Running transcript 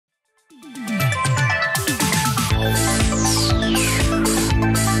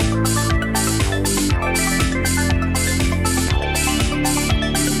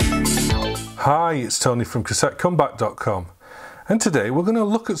Hi, it's Tony from CassetteComeback.com, and today we're going to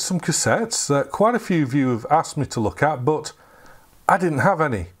look at some cassettes that quite a few of you have asked me to look at, but I didn't have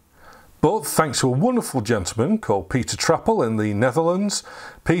any. But thanks to a wonderful gentleman called Peter Trappel in the Netherlands.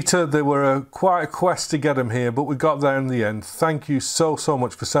 Peter, they were quite a quest to get them here, but we got there in the end. Thank you so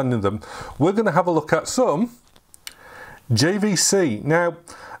much for sending them. We're going to have a look at some JVC. Now,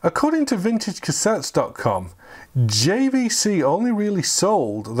 according to VintageCassettes.com, JVC only really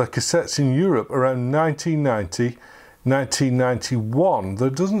sold their cassettes in Europe around 1990, 1991. There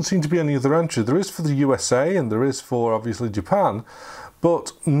doesn't seem to be any other entry. There is for the USA and there is for obviously Japan,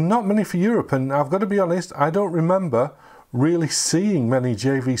 but not many for Europe. And I've got to be honest, I don't remember really seeing many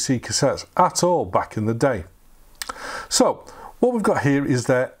JVC cassettes at all back in the day. So what we've got here is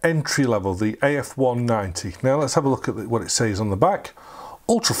their entry level, the AF190. Now let's have a look at what it says on the back.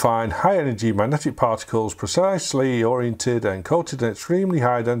 Ultrafine, high energy magnetic particles, precisely oriented and coated in extremely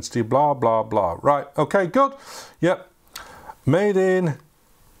high density, blah blah blah. Right, okay, good. Yep. Made in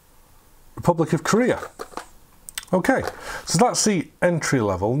Republic of Korea. Okay, so that's the entry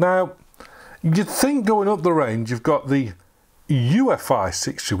level. Now, you'd think going up the range, you've got the UFI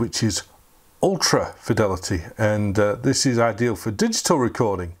 60, which is ultra fidelity, and this is ideal for digital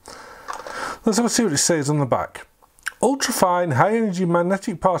recording. Let's have a see what it says on the back. Ultrafine, high energy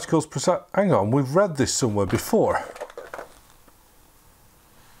magnetic particles, hang on, we've read this somewhere before.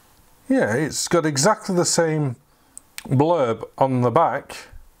 Yeah, it's got exactly the same blurb on the back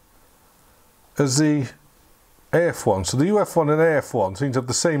as the AF1. So the UF1 and AF1 seem to have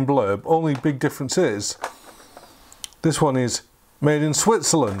the same blurb, only big difference is this one is made in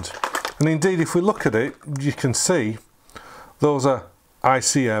Switzerland. And indeed, if we look at it, you can see those are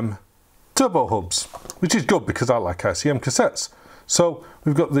ICM turbo hubs, which is good because I like ICM cassettes. So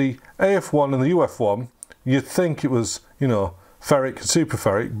we've got the AF1 and the UF1. You'd think it was, you know, ferric and super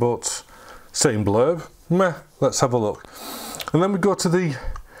ferric, but same blurb. Meh, let's have a look. And then we go to the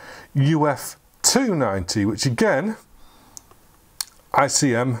UF290, which again,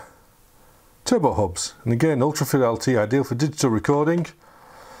 ICM turbo hubs. And again, ultra fidelity, ideal for digital recording.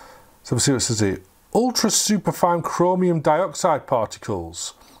 So we'll see what it says here. Ultra superfine chromium dioxide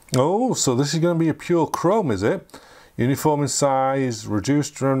particles. Oh, so this is going to be a pure chrome, is it? Uniform in size,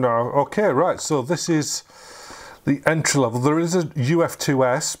 reduced. Okay, right, so this is the entry level. There is a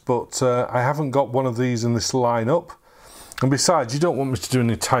UF2S, but I haven't got one of these in this lineup. And besides, you don't want me to do an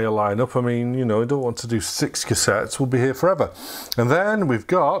entire lineup. I mean, you know, I don't want to do 6 cassettes. We'll be here forever. And then we've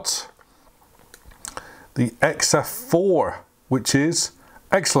got the XF4, which is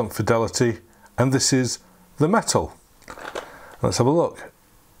excellent fidelity, and this is the metal. Let's have a look.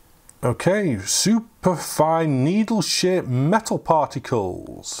 Okay, superfine needle-shaped metal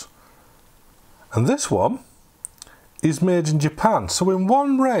particles. And this one is made in Japan. So in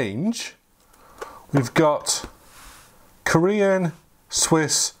one range, we've got Korean,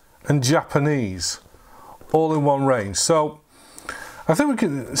 Swiss, and Japanese, all in one range. So I think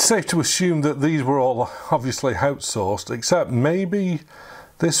it's safe to assume that these were all obviously outsourced, except maybe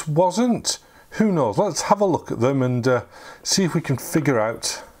this wasn't. Who knows? Let's have a look at them and see if we can figure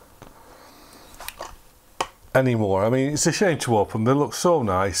out anymore. I mean, it's a shame to open. They look so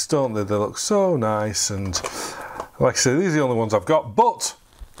nice, don't they? They look so nice, and like I say, these are the only ones I've got. But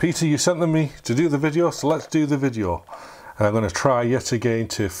Peter, you sent them me to do the video, so let's do the video. And I'm going to try yet again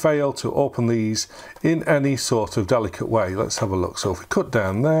to fail to open these in any sort of delicate way. Let's have a look. So if we cut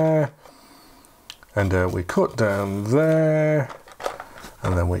down there, and we cut down there,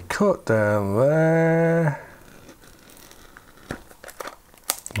 and then we cut down there.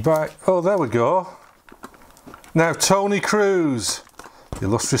 Right, oh, there we go. Now, Tony Cruz, the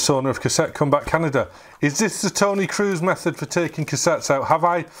illustrious owner of Cassette Comeback Canada. Is this the Tony Cruz method for taking cassettes out? Have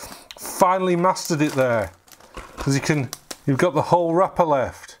I finally mastered it there? Because you've got the whole wrapper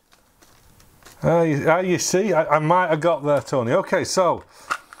left. You see, I might have got there, Tony. Okay, so,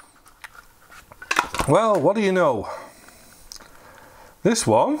 well, what do you know? This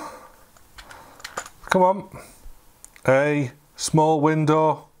one, come on, a small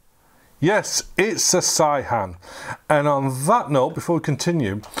window. Yes, it's a Saihan. And on that note, before we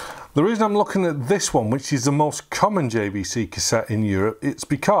continue, the reason I'm looking at this one, which is the most common JVC cassette in Europe, it's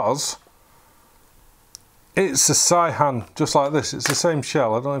because it's a Saihan, just like this. It's the same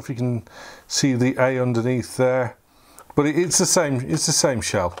shell. I don't know if you can see the A underneath there, but it's the same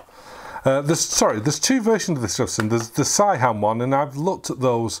shell. There's 2 versions of this stuff. There's the Saihan one, and I've looked at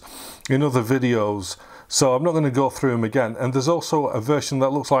those in other videos, so I'm not going to go through them again. And there's also a version that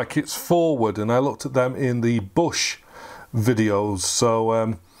looks like it's forward, and I looked at them in the Bush videos,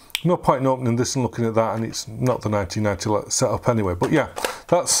 so no point in opening this and looking at that, and it's not the 1990 setup anyway. But yeah,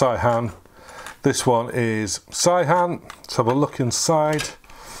 that's Saihan. This one is Saihan. Let's have a look inside.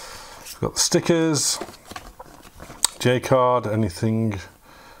 We've got the stickers, J-card, anything.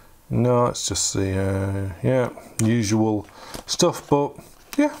 No, it's just the yeah, usual stuff, but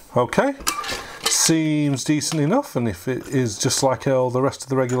yeah, okay. Seems decent enough, and if it is just like all the rest of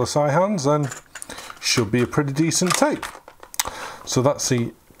the regular Saihans, then should be a pretty decent tape. So that's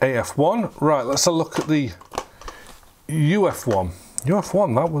the AF1. Right, let's have a look at the UF1.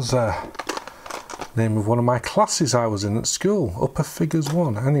 UF1, that was name of one of my classes I was in at school, Upper Figures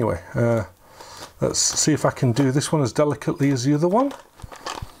 1. Anyway, let's see if I can do this one as delicately as the other one.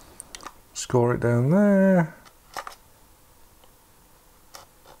 Score it down there.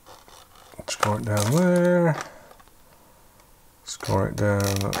 Score it down there. Score it down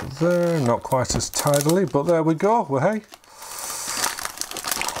there. Not quite as tidily, but there we go. Well, hey.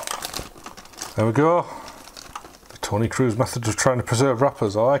 There we go. The Tony Cruz method of trying to preserve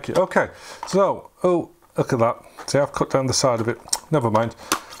wrappers. I like it. Okay, so, oh, look at that. See, I've cut down the side of it. Never mind.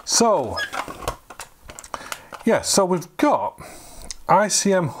 So, yeah, so we've got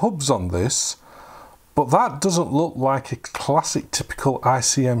ICM hubs on this, but that doesn't look like a classic typical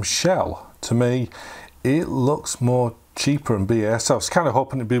ICM shell. To me, it looks more cheaper and BS. I was kind of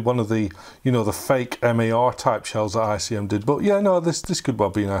hoping it'd be one of the, you know, the fake MAR type shells that ICM did, but yeah, no, this could well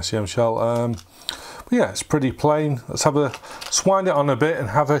be an ICM shell. But yeah, it's pretty plain. Let's have a wind it on a bit and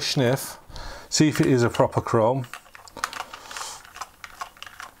have a sniff, see if it is a proper chrome.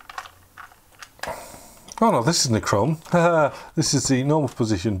 Oh no, this isn't a chrome. This is the normal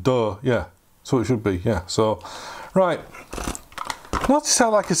position. Duh. Yeah, so it should be. Yeah. So, right. Notice how,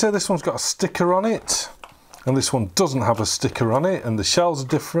 like I said, this one's got a sticker on it, and this one doesn't have a sticker on it, and the shells are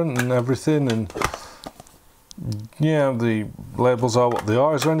different and everything, and yeah, the labels are what they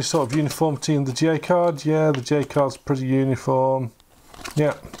are. Is there any sort of uniformity in the J card? Yeah, the J card's pretty uniform.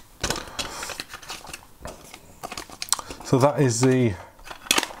 Yeah. So that is the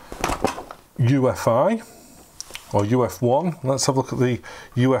UFI or UF1. Let's have a look at the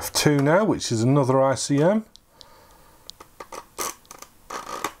UF2 now, which is another ICM.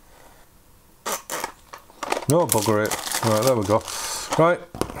 No, bugger it. Right, there we go. Right.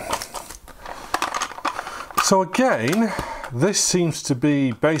 So again, this seems to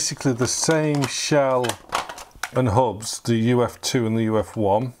be basically the same shell and hubs, the UF2 and the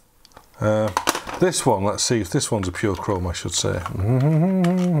UF1. This one, let's see if this one's a pure chrome, I should say.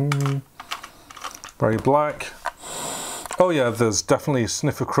 Very black. Oh yeah, there's definitely a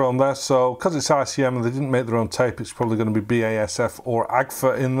sniff of chrome there. So because it's ICM and they didn't make their own tape, it's probably going to be BASF or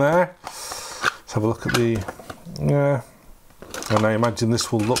AGFA in there. Let's have a look at the, yeah, and I imagine this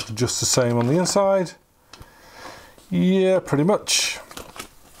will look just the same on the inside. Yeah, pretty much.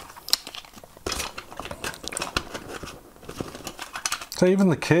 So even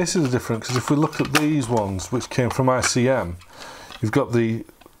the cases are different, because if we look at these ones, which came from ICM, you've got the,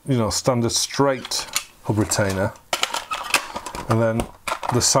 you know, standard straight hub retainer, and then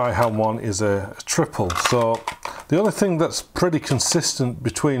the Saihan one is a triple. So the only thing that's pretty consistent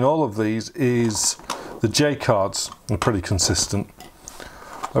between all of these is the J cards are pretty consistent.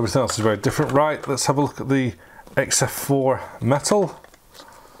 Everything else is very different. Right, let's have a look at the XF4 metal.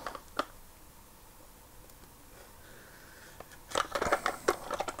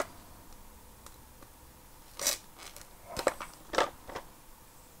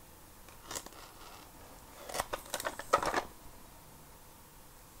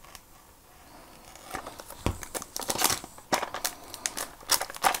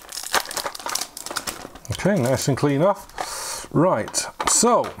 Okay, nice and clean off. Right,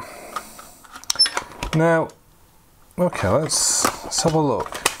 so now, okay, let's have a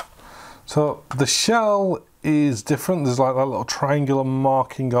look. So the shell is different. There's like that little triangular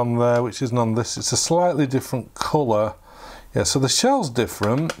marking on there, which isn't on this. It's a slightly different colour. Yeah, so the shell's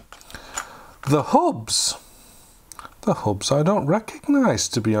different. The hubs I don't recognise,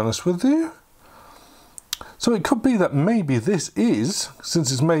 to be honest with you. So it could be that maybe this is,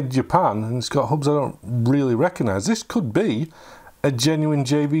 since it's made in Japan and it's got hubs I don't really recognise, this could be a genuine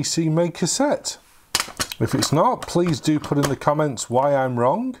JVC made cassette. If it's not, please do put in the comments why I'm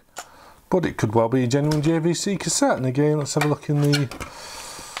wrong, but it could well be a genuine JVC cassette. And again, let's have a look in the,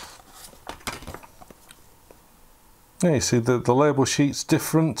 yeah, you see the label sheet's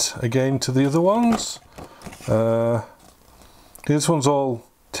different again to the other ones. This one's all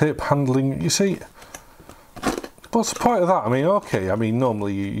tape handling, you see. What's the point of that? I mean, okay, I mean,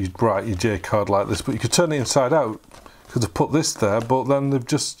 normally you'd write your J card like this, but you could turn it inside out. Could have put this there, but then they've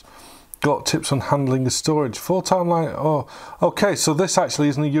just got tips on handling the storage. Full-time line, oh, okay, so this actually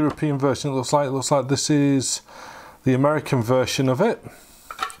isn't a European version. It looks like this is the American version of it.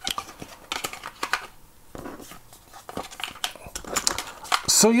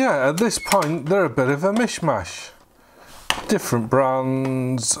 So yeah, at this point they're a bit of a mishmash. Different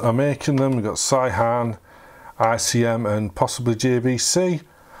brands are making them. We've got Saihan, ICM and possibly JVC.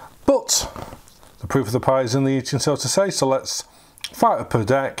 But the proof of the pie is in the eating, so to say, so let's fire up a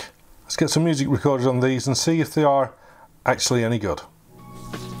deck. Let's get some music recorded on these and see if they are actually any good.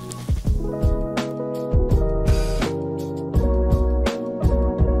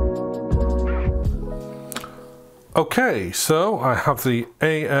 Okay, so I have the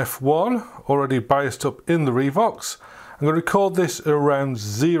AF1 already biased up in the Revox. I'm going to record this around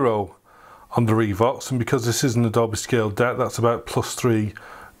 0 on the Revox, and because this isn't a Dolby scale deck, that's about +3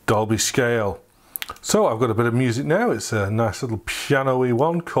 Dolby scale. So I've got a bit of music now. It's a nice little piano-y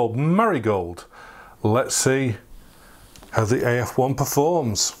one called Marigold. Let's see how the AF1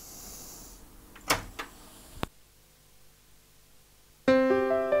 performs.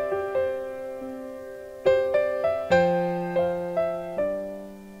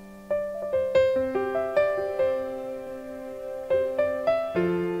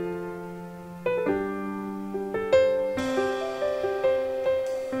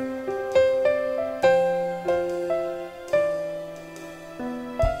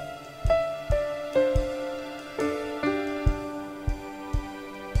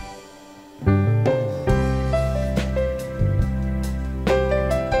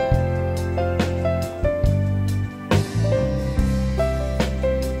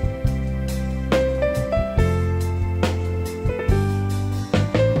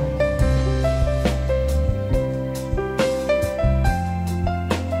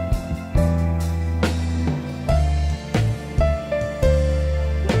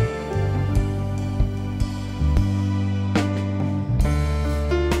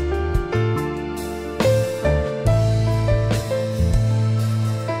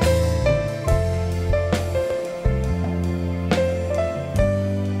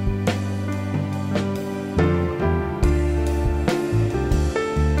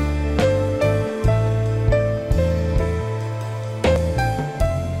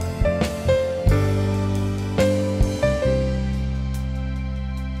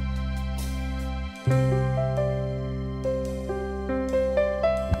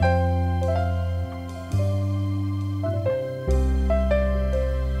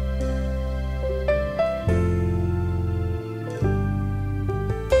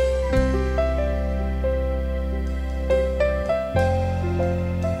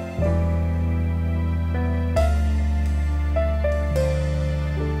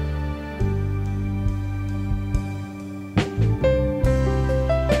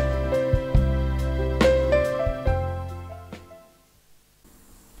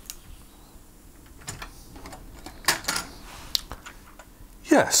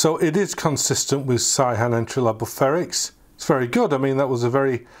 Yeah, so it is consistent with Saihan entry-level ferrics. It's very good. I mean, that was a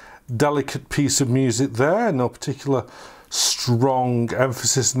very delicate piece of music there. No particular strong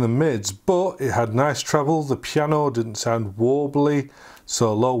emphasis in the mids, but it had nice treble. The piano didn't sound warbly,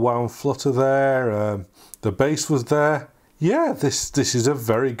 so low wound flutter there. The bass was there. Yeah, this is a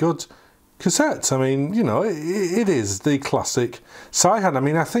very good cassette. I mean, you know, it is the classic Saihan. I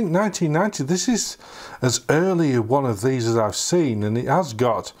mean, I think 1990, this is as early one of these as I've seen, and it has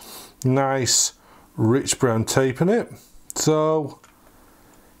got nice rich brown tape in it. So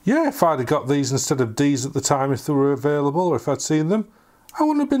yeah, if I'd have got these instead of D's at the time, if they were available, or if I'd seen them, I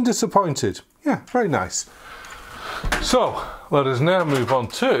wouldn't have been disappointed. Yeah, very nice. So let us now move on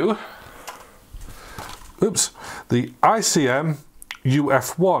to the ICM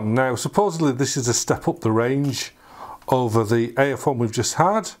UF1. Now supposedly this is a step up the range over the AF1 we've just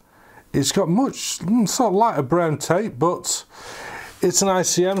had. It's got much sort of lighter brown tape, but it's an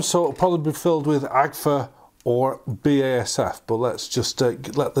ICM, so it'll probably be filled with AGFA or BASF, but let's just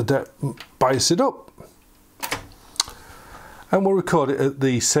let the deck bias it up, and we'll record it at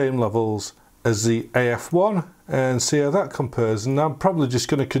the same levels as the AF1 and see how that compares. And I'm probably just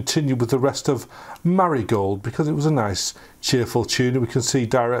going to continue with the rest of Marigold because it was a nice cheerful tune, and we can see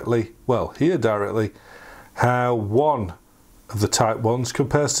directly, well, hear directly, how one of the Type 1s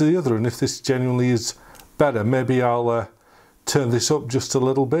compares to the other, and if this genuinely is better. Maybe I'll turn this up just a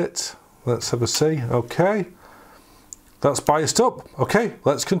little bit. Let's have a see. Okay, that's biased up. Okay,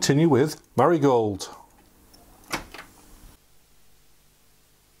 let's continue with Marigold.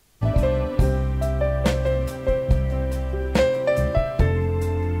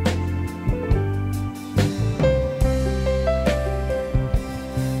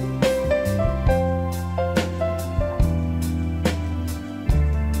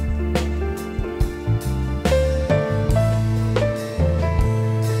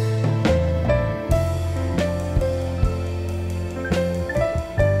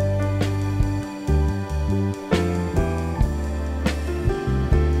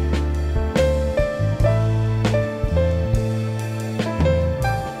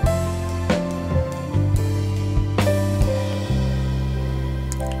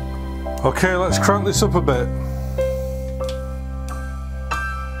 Okay, let's crank this up a bit.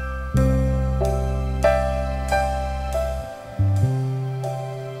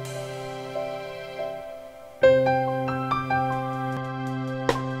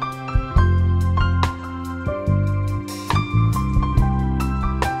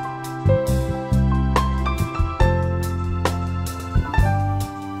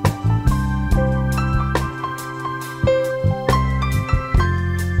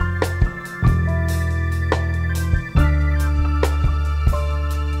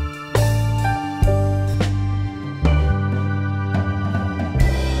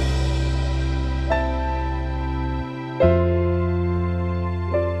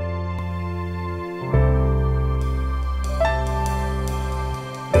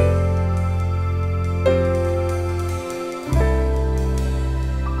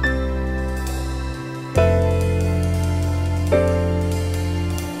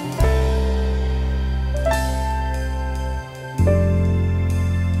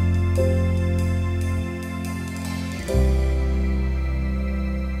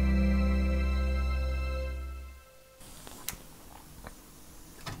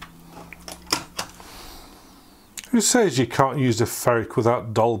 Who says you can't use a ferric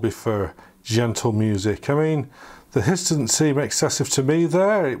without Dolby for gentle music? I mean, the hiss didn't seem excessive to me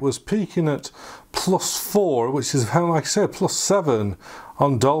there. It was peaking at +4, which is, like I said, +7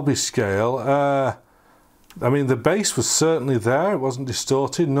 on Dolby scale. I mean, the bass was certainly there. It wasn't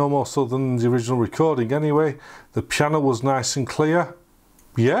distorted, no more so than the original recording anyway. The piano was nice and clear.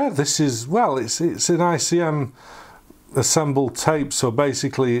 Yeah, this is, well, it's an ICM assembled tape, so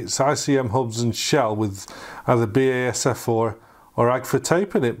basically it's ICM hubs and shell with either BASF or Agfa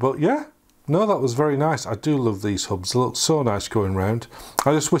tape in it. But yeah, no, that was very nice. I do love these hubs, they look so nice going round.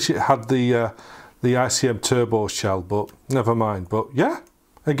 I just wish it had the ICM turbo shell, but never mind. But yeah,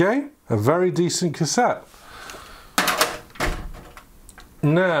 again, a very decent cassette.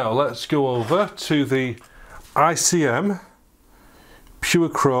 Now let's go over to the ICM Pure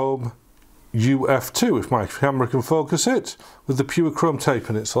Chrome UF2, if my camera can focus it, with the Pure Chrome tape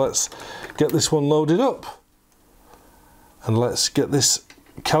in it. So let's get this one loaded up and let's get this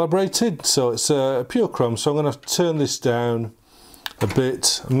calibrated. So it's a Pure Chrome, so I'm going to turn this down a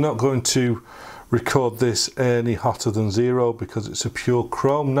bit. I'm not going to record this any hotter than 0 because it's a Pure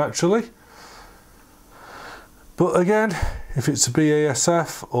Chrome naturally. But again, if it's a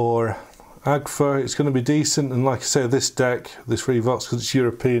BASF or Agfa, it's going to be decent. And like I say, this deck, this Revox, because it's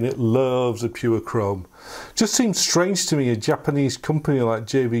European, it loves a Pure Chrome. Just seems strange to me, a Japanese company like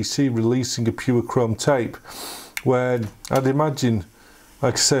JVC releasing a Pure Chrome tape, when I'd imagine,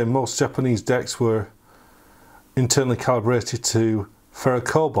 like I say, most Japanese decks were internally calibrated to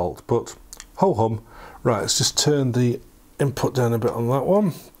ferrocobalt. But ho hum. Right, let's just turn the input down a bit on that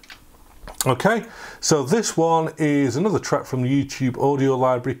one. Okay, so this one is another track from the YouTube audio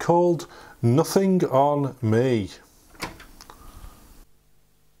library called Nothing on Me.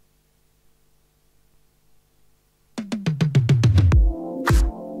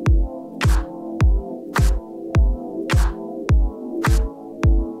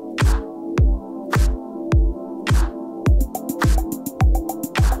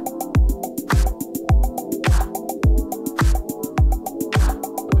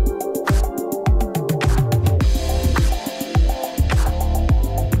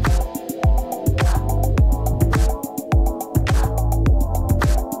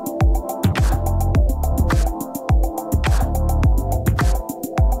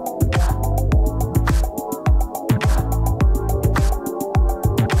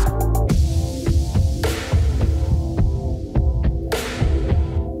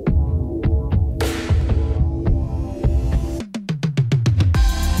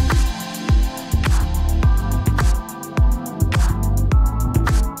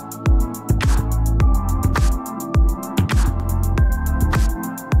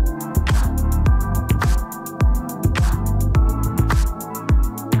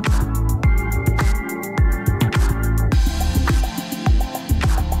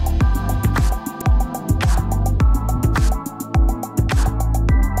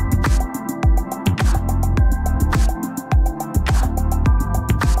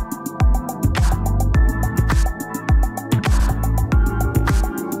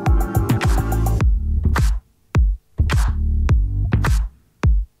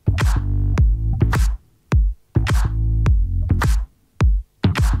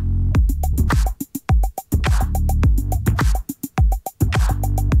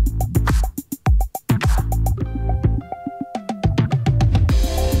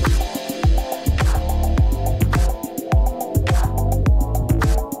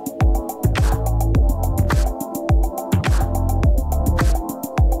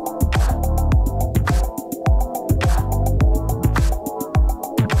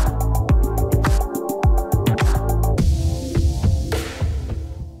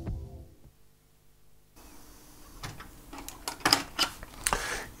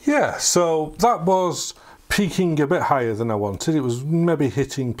 Yeah, so that was peaking a bit higher than I wanted. It was maybe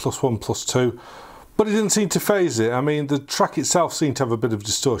hitting +1, +2, but it didn't seem to phase it. I mean, the track itself seemed to have a bit of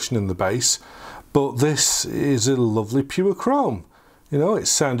distortion in the bass, but this is a lovely pure chrome. You know, it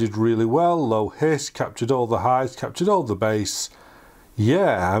sounded really well, low hiss, captured all the highs, captured all the bass.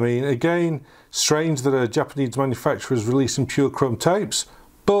 Yeah, I mean, again, strange that a Japanese manufacturer is releasing pure chrome tapes,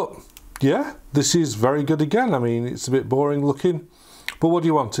 but yeah, this is very good again. I mean, it's a bit boring looking, but what do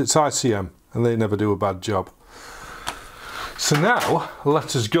you want? It's ICM, and they never do a bad job. So now,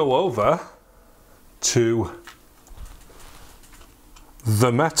 let us go over to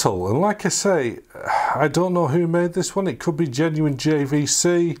the metal. And like I say, I don't know who made this one. It could be genuine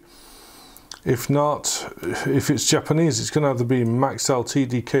JVC. If not, if it's Japanese, it's going to either be Maxell,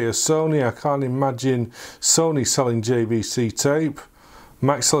 TDK or Sony. I can't imagine Sony selling JVC tape.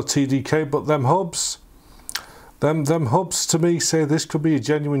 Maxell, TDK, but them hubs to me say this could be a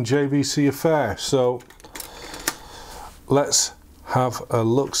genuine JVC affair. So let's have a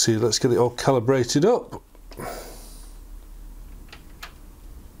look, see, let's get it all calibrated up.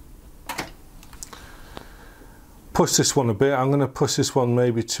 Push this one a bit. I'm going to push this one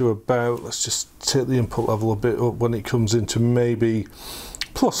maybe to about, let's just take the input level a bit up when it comes into maybe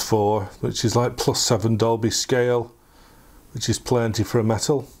 +4, which is like +7 Dolby scale, which is plenty for a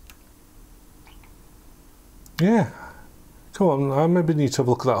metal. Yeah, come on, I maybe need to have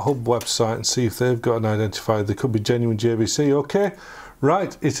a look at that hub website and see if they've got an identifier. They could be genuine JVC. Okay,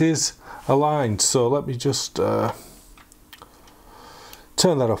 right, it is aligned. So let me just turn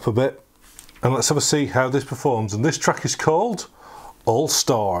that up a bit. And let's have a see how this performs. And this track is called All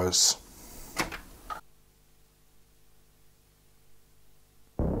Stars.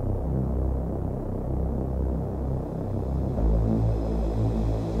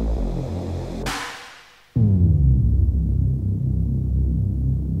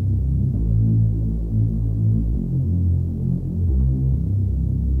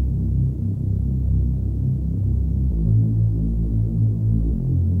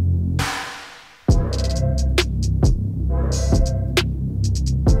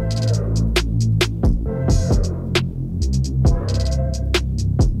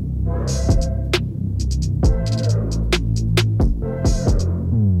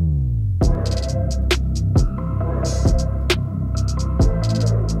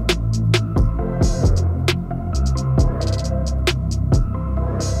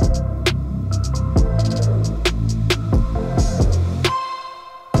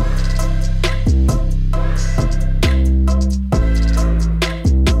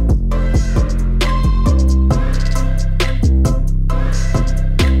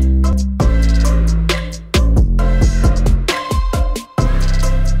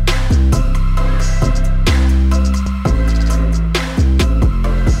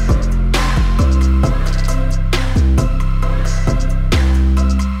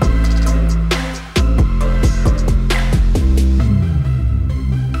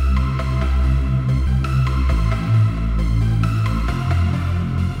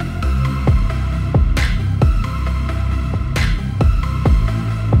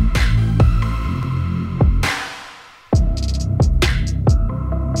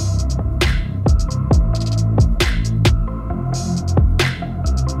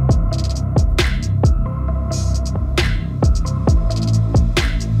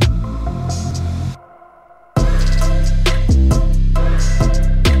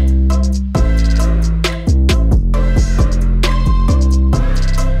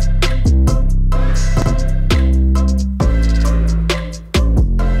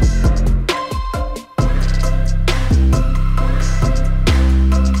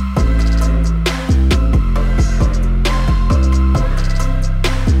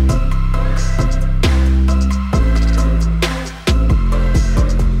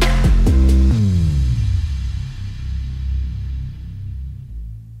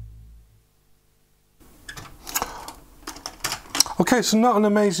 Okay, so not an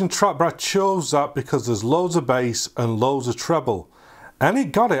amazing track, but I chose that because there's loads of bass and loads of treble. And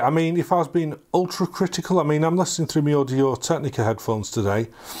it got it. I mean, if I was being ultra critical, I mean, I'm listening through my Audio Technica headphones today,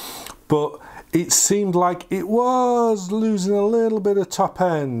 but it seemed like it was losing a little bit of top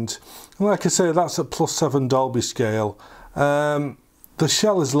end. And like I say, that's at +7 Dolby scale. The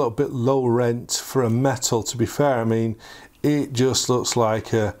shell is a little bit low rent for a metal, to be fair. I mean, it just looks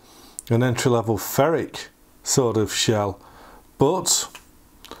like an entry-level ferric sort of shell. But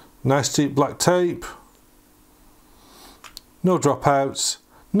nice deep black tape, no dropouts,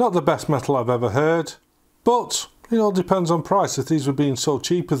 not the best metal I've ever heard, but it all depends on price. If these were being sold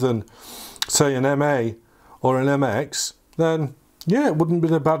cheaper than, say, an MA or an MX, then yeah, it wouldn't have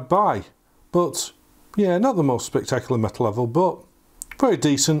been a bad buy. But, yeah, not the most spectacular metal level, but very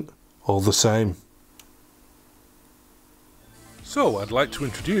decent all the same. So, I'd like to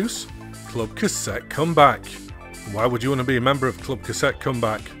introduce Club Cassette Comeback. Why would you want to be a member of Club Cassette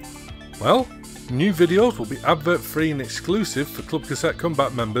Comeback? Well, new videos will be advert-free and exclusive for Club Cassette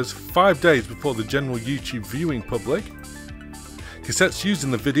Comeback members 5 days before the general YouTube viewing public. Cassettes used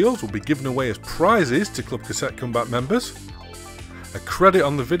in the videos will be given away as prizes to Club Cassette Comeback members. A credit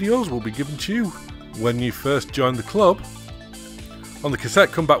on the videos will be given to you when you first join the club. On the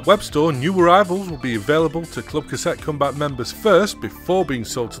Cassette Comeback web store, new arrivals will be available to Club Cassette Comeback members first before being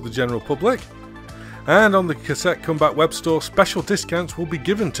sold to the general public. And on the Cassette Comeback web store, special discounts will be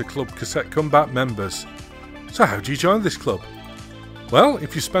given to Club Cassette Comeback members. So how do you join this club? Well,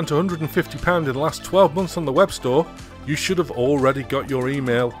 if you spent £150 in the last 12 months on the web store, you should have already got your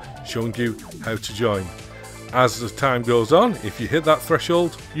email showing you how to join. As the time goes on, if you hit that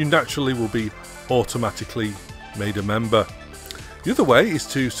threshold, you naturally will be automatically made a member. The other way is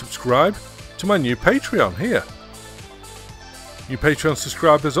to subscribe to my new Patreon here. New Patreon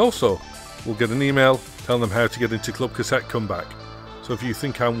subscribers also will get an email telling them how to get into Club Cassette Comeback. So if you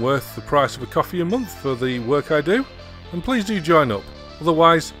think I'm worth the price of a coffee a month for the work I do, then please do join up.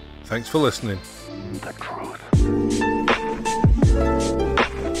 Otherwise, thanks for listening. The truth.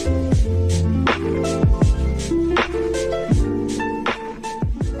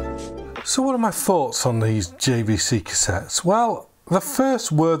 So what are my thoughts on these JVC cassettes? Well, the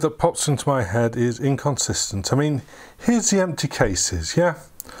first word that pops into my head is inconsistent. I mean, here's the empty cases, yeah?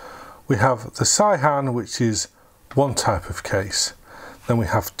 We have the Saihan, which is one type of case. Then we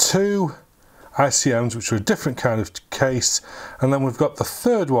have two ICMs, which are a different kind of case. And then we've got the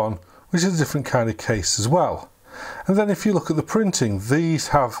third one, which is a different kind of case as well. And then if you look at the printing, these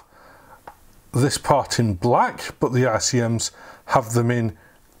have this part in black, but the ICMs have them in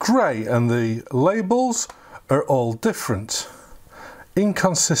grey, and the labels are all different.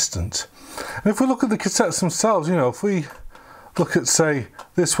 Inconsistent. And if we look at the cassettes themselves, you know, if we look at, say,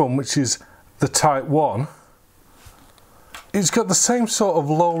 this one, which is the Type 1, it's got the same sort of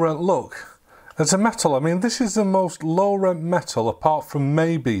low rent look as a metal. I mean, this is the most low rent metal apart from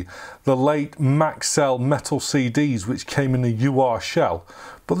maybe the late Maxell metal CDs, which came in a UR shell.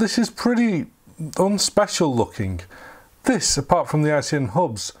 But this is pretty unspecial looking. This, apart from the ICM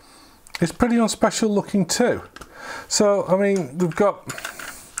hubs, is pretty unspecial looking too. So, I mean, we've got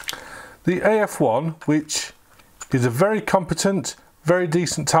the AF1, which is a very competent, very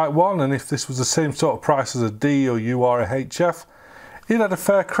decent Type 1, and if this was the same sort of price as a D or UR or HF, it had a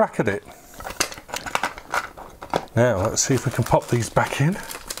fair crack at it. Now, let's see if we can pop these back in.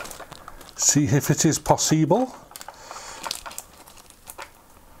 See if it is possible.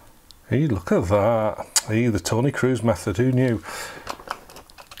 Hey, look at that. Hey, the Tony Cruz method, who knew?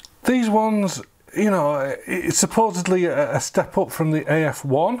 These ones, you know, it's supposedly a step up from the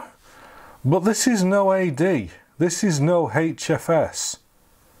AF1, but this is no AD. This is no HFS.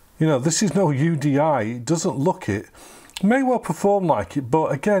 You know, this is no UDI. It doesn't look it. It may well perform like it,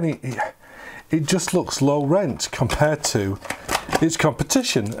 but again, it just looks low rent compared to its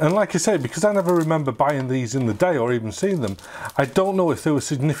competition. And like I say, because I never remember buying these in the day or even seeing them, I don't know if they were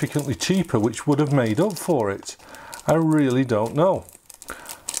significantly cheaper, which would have made up for it. I really don't know.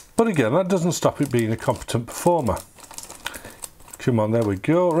 But again, that doesn't stop it being a competent performer. Come on, there we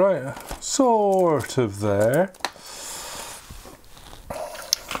go, right, sort of there.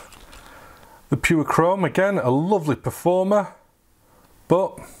 The Pure Chrome, again, a lovely performer,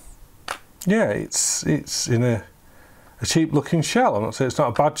 but yeah, it's in a cheap looking shell. I'm not saying it's not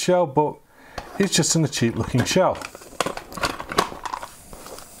a bad shell, but it's just in a cheap looking shell.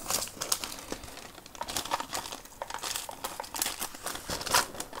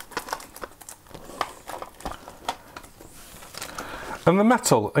 And the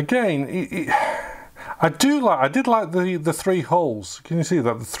metal, again, I did like the three holes. Can you see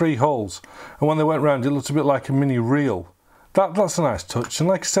that? The three holes. And when they went round, it looked a bit like a mini reel. That's a nice touch. And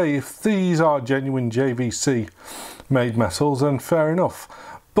like I say, if these are genuine JVC made metals, then fair enough.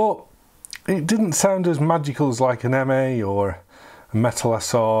 But it didn't sound as magical as like an MA or a Metal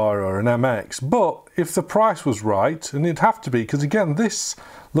SR or an MX. But if the price was right, and it'd have to be, because again, this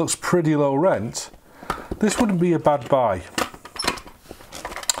looks pretty low rent, this wouldn't be a bad buy.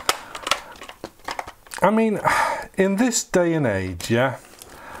 I mean, in this day and age, yeah,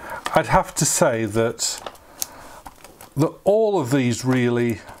 I'd have to say that all of these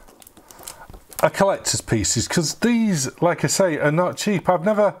really are collector's pieces, because these, like I say, are not cheap. I've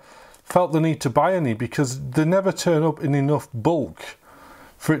never felt the need to buy any because they never turn up in enough bulk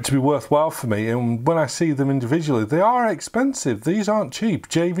for it to be worthwhile for me. And when I see them individually, they are expensive. These aren't cheap.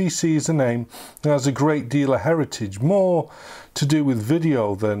 JVC is a name that has a great deal of heritage, more to do with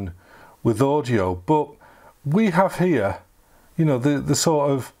video than with audio. But we have here, you know, the sort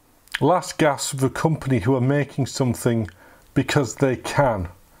of last gasp of a company who are making something because they can.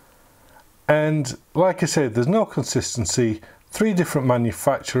 And like I said, there's no consistency, 3 different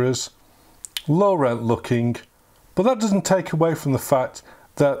manufacturers, low rent looking, but that doesn't take away from the fact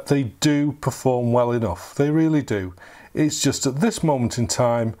that they do perform well enough. They really do. It's just at this moment in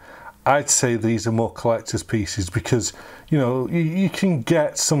time, I'd say these are more collector's pieces because, you know, you can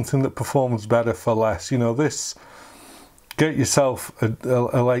get something that performs better for less. You know, this, get yourself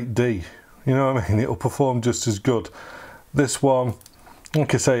a late D, you know what I mean? It'll perform just as good. This one,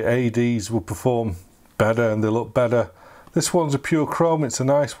 like I say, ADs will perform better and they look better. This one's a pure chrome, it's a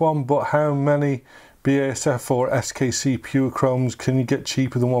nice one, but how many BASF or SKC pure chromes can you get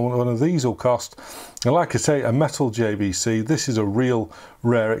cheaper than one of these will cost? And like I say, a metal JVC, this is a real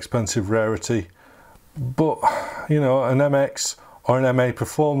rare, expensive rarity. But, you know, an MX or an MA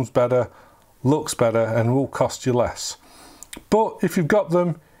performs better, looks better, and will cost you less. But if you've got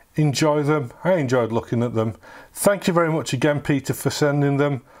them, enjoy them. I enjoyed looking at them. Thank you very much again, Peter, for sending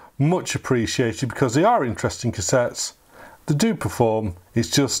them. Much appreciated, because they are interesting cassettes. They do perform, it's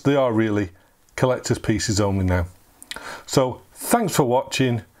just they are really collector's pieces only now. So thanks for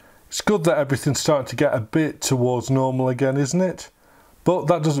watching. It's good that everything's starting to get a bit towards normal again, isn't it? But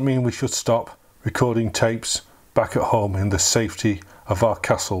that doesn't mean we should stop recording tapes back at home in the safety of our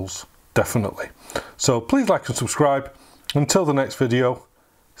castles, definitely. So please like and subscribe. Until the next video,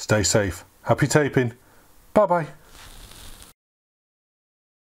 stay safe. Happy taping. Bye bye.